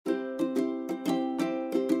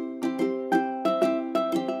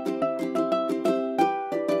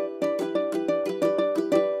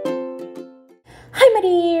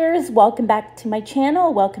welcome back to my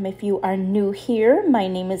channel. Welcome if you are new here. My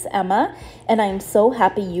name is Emma and I'm so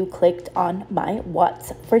happy you clicked on my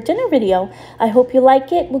What's for Dinner video. I hope you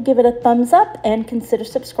like it. We'll give it a thumbs up and consider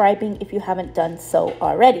subscribing if you haven't done so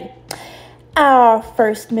already. Our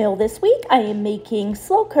first meal this week, I am making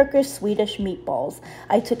slow cooker Swedish meatballs.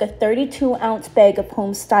 I took a 32-ounce bag of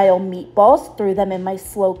home-style meatballs, threw them in my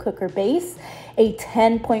slow cooker base, a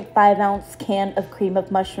 10.5-ounce can of cream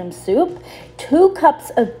of mushroom soup, 2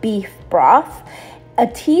 cups of beef broth, a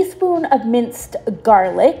teaspoon of minced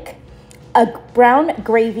garlic, a brown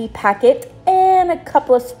gravy packet, and a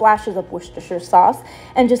couple of splashes of Worcestershire sauce,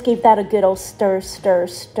 and just gave that a good old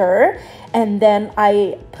stir. And then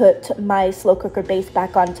I put my slow cooker base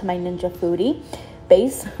back onto my Ninja Foodi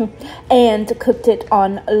base and cooked it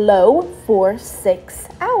on low for 6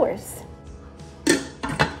 hours.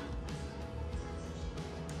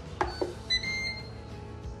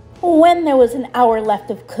 When there was an hour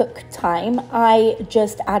left of cook time, I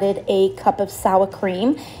just added a cup of sour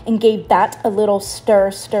cream and gave that a little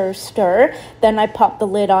stir. Then I popped the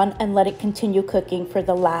lid on and let it continue cooking for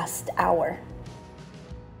the last hour.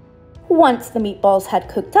 Once the meatballs had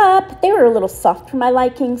cooked up, they were a little soft for my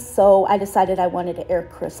liking, so I decided I wanted to air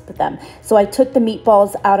crisp them. So I took the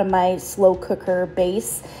meatballs out of my slow cooker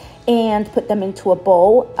base and put them into a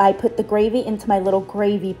bowl. I put the gravy into my little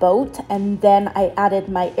gravy boat, and then I added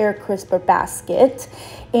my air crisper basket,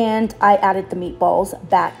 and I added the meatballs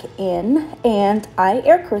back in, and I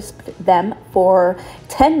air crisped them for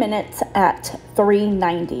 10 minutes at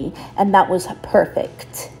 390, and that was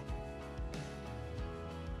perfect.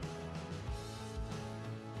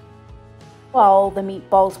 While the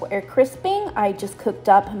meatballs were air crisping, I just cooked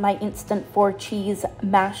up my instant 4-cheese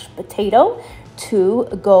mashed potato to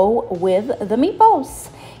go with the meatballs.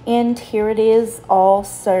 And here it is, all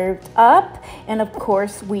served up. And of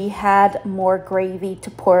course, we had more gravy to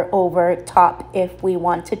pour over top if we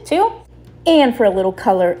wanted to. And for a little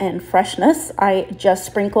color and freshness, I just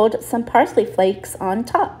sprinkled some parsley flakes on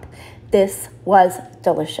top. This was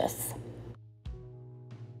delicious.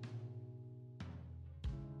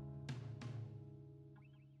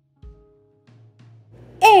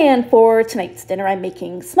 And for tonight's dinner, I'm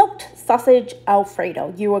making smoked sausage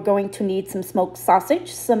Alfredo. You are going to need some smoked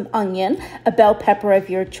sausage, some onion, a bell pepper of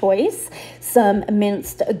your choice, some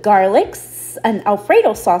minced garlic, an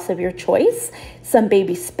Alfredo sauce of your choice, some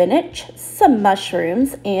baby spinach, some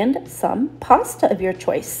mushrooms, and some pasta of your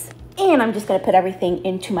choice. And I'm just going to put everything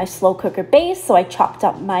into my slow cooker base. So I chopped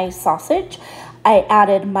up my sausage. I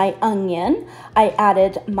added my onion, I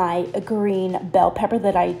added my green bell pepper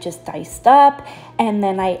that I just diced up, and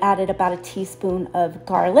then I added about a teaspoon of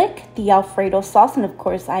garlic, the Alfredo sauce, and of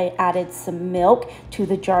course I added some milk to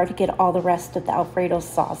the jar to get all the rest of the Alfredo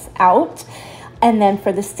sauce out. And then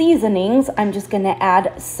for the seasonings, I'm just going to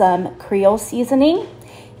add some Creole seasoning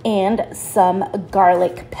and some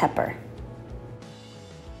garlic pepper.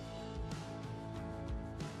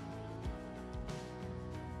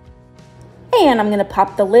 And I'm going to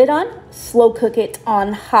pop the lid on, slow cook it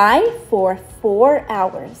on high for 4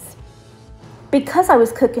 hours. Because I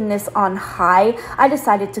was cooking this on high, I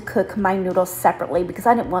decided to cook my noodles separately because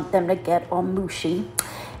I didn't want them to get all mushy.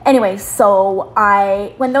 Anyway, so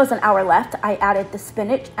when there was an hour left, I added the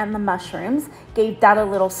spinach and the mushrooms, gave that a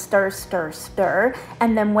little stir.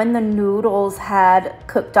 And then when the noodles had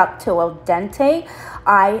cooked up to al dente,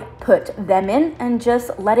 I put them in and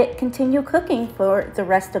just let it continue cooking for the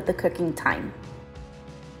rest of the cooking time.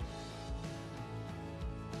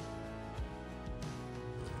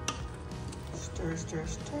 Stir.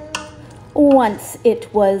 Once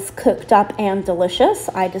it was cooked up and delicious,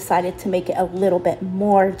 I decided to make it a little bit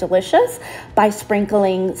more delicious by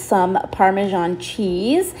sprinkling some Parmesan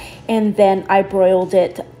cheese, and then I broiled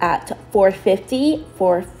it at 450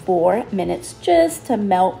 for 4 minutes just to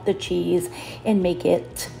melt the cheese and make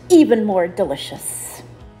it even more delicious.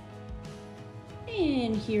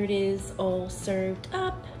 And here it is, all served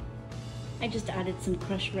up. I just added some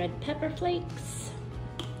crushed red pepper flakes.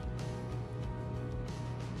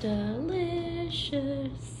 Delicious.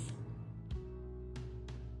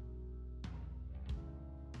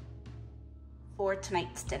 For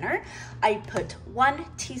tonight's dinner, I put 1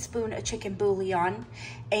 teaspoon of chicken bouillon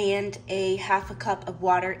and a half a cup of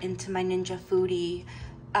water into my Ninja Foodi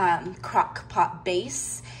crock pot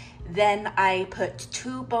base. Then I put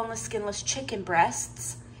 2 boneless, skinless chicken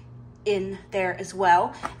breasts in there as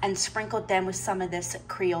well and sprinkled them with some of this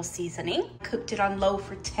Creole seasoning. Cooked it on low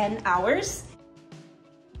for 10 hours.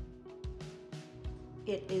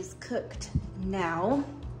 It is cooked now.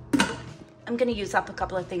 I'm gonna use up a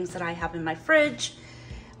couple of things that I have in my fridge.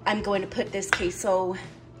 I'm going to put this queso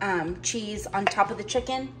cheese on top of the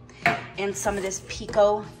chicken. and some of this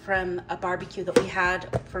pico from a barbecue that we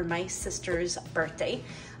had for my sister's birthday.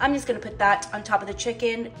 I'm just gonna put that on top of the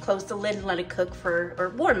chicken, close the lid and let it cook for, or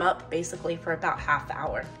warm up basically, for about half an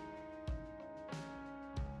hour.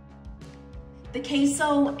 The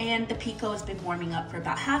queso and the pico has been warming up for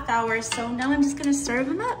about half hour, so now I'm just gonna serve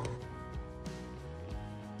them up.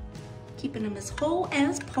 Keeping them as whole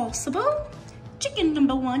as possible. Chicken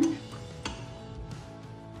number one.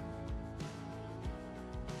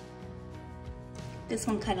 This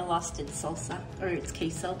one kind of lost its salsa, or its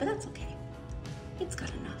queso, but that's okay. It's got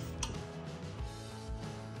enough.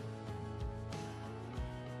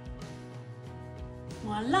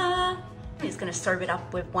 Voila. I'm just gonna serve it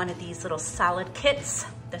up with one of these little salad kits.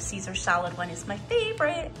 The Caesar salad one is my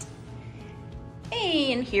favorite.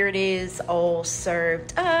 And here it is, all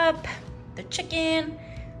served up. The chicken,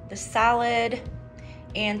 the salad,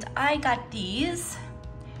 and I got these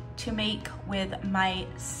to make with my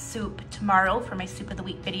soup tomorrow for my soup of the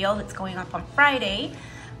week video that's going up on Friday,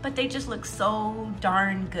 but they just look so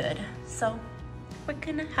darn good. So we're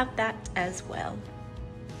gonna have that as well.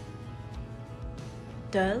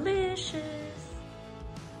 Delicious.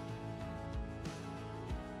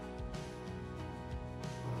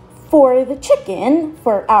 For the chicken,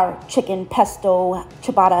 for our chicken pesto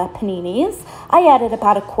ciabatta paninis, I added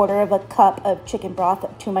about 1/4 cup of chicken broth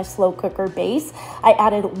to my slow cooker base. I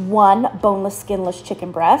added 1 boneless, skinless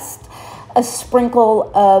chicken breast, a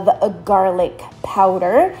sprinkle of a garlic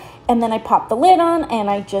powder, and then I popped the lid on and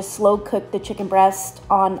I just slow cooked the chicken breast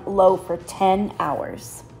on low for 10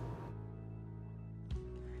 hours.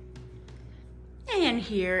 And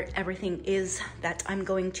here everything is that I'm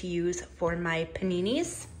going to use for my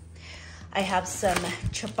paninis. I have some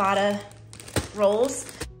ciabatta rolls.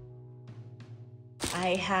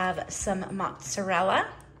 I have some mozzarella,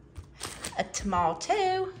 a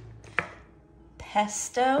tomato,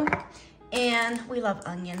 pesto, and we love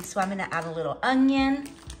onions, so I'm gonna add a little onion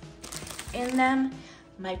in them.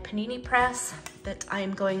 My panini press that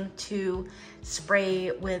I'm going to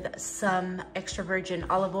spray with some extra virgin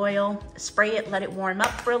olive oil. Spray it, let it warm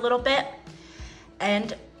up for a little bit,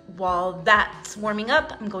 and while that's warming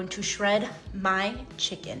up, I'm going to shred my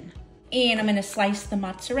chicken. And I'm gonna slice the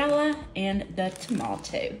mozzarella and the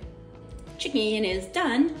tomato. Chicken is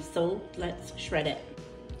done, so let's shred it.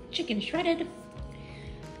 Chicken shredded.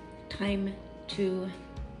 Time to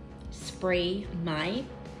spray my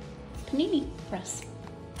panini press.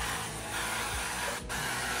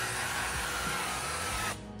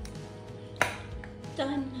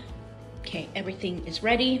 Done. Okay, everything is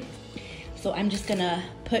ready. So I'm just gonna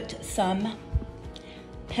put some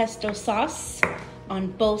pesto sauce on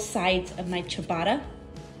both sides of my ciabatta.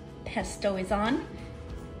 Pesto is on.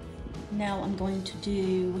 Now I'm going to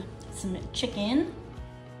do some chicken.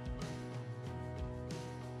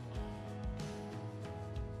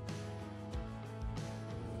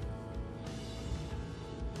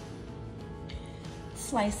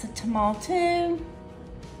 Slice of tomato.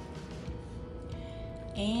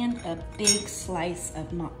 And a big slice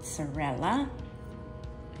of mozzarella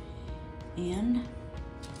and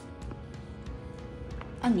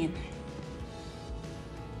onion.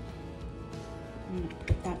 I'm gonna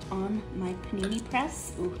put that on my panini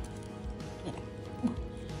press. Ooh, look at that. Ooh,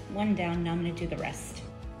 one down, now I'm gonna do the rest.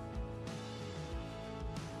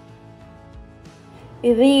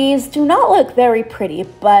 These do not look very pretty,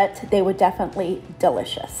 but they were definitely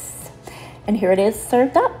delicious. And here it is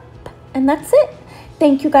served up, and that's it.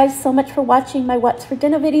 Thank you guys so much for watching my What's for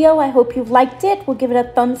Dinner video. I hope you've liked it. We'll give it a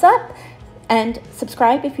thumbs up and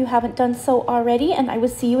subscribe if you haven't done so already. And I will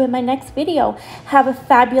see you in my next video. Have a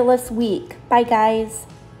fabulous week. Bye, guys.